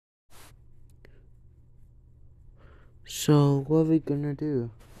So, what are we gonna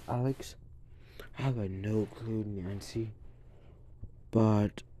do, Alex? I have no clue, Nancy.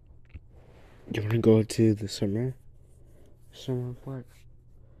 But, you wanna go to the summer? Summer of what?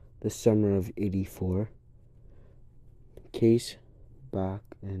 The summer of 84. Case back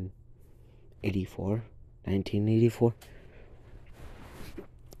in 84. 1984.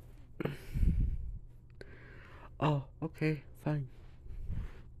 Oh, okay, fine.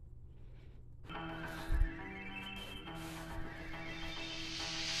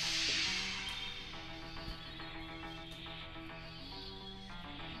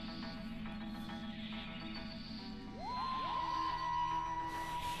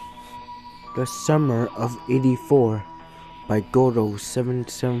 The Summer of 84 by Godo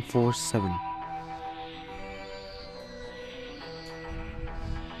 7747.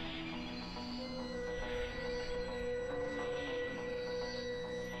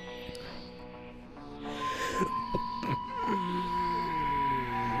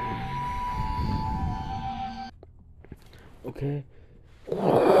 Okay.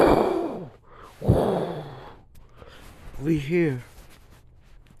 Over here.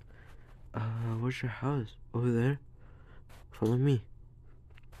 Where's your house? Over there? Follow me.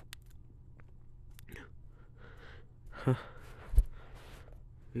 Huh.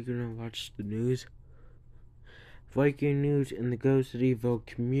 We're gonna watch the news. Viking news in the Ghost Cityville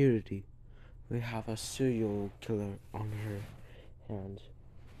community. We have a serial killer on her hands.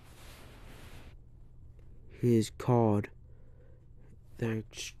 He is called their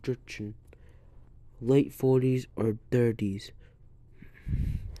extraction. Late 40s or 30s.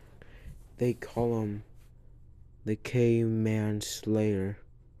 They call him the K-Man Slayer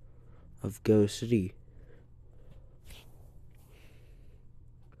of Ghost City.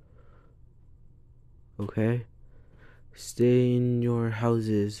 Okay? Stay in your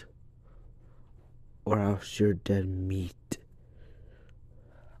houses or else you're dead meat.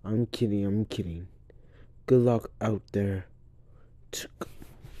 I'm kidding. Good luck out there.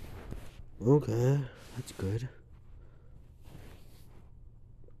 Okay, that's good.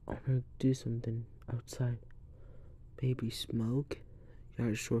 I'm gonna do something outside. Baby smoke?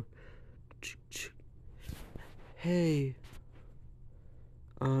 Yeah, sure. Hey,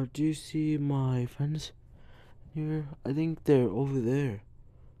 do you see my friends here? I think they're over there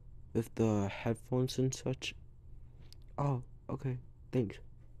with the headphones and such. Oh, okay, thanks.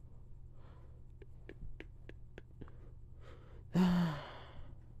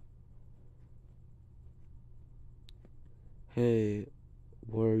 Hey,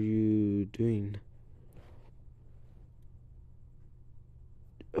 what are you doing?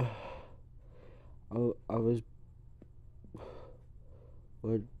 I was.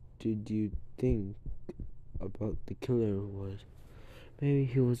 What did you think about the killer was? Maybe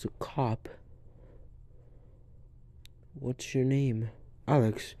he was a cop. What's your name?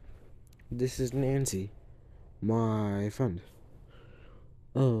 Alex. This is Nancy, my friend.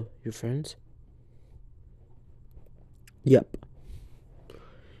 Oh, your friends? Yep.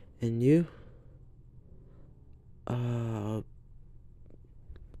 And you? I'm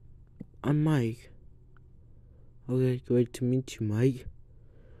Mike. Okay, great to meet you, Mike.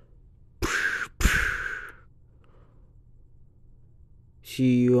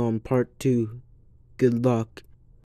 See you on part 2. Good luck.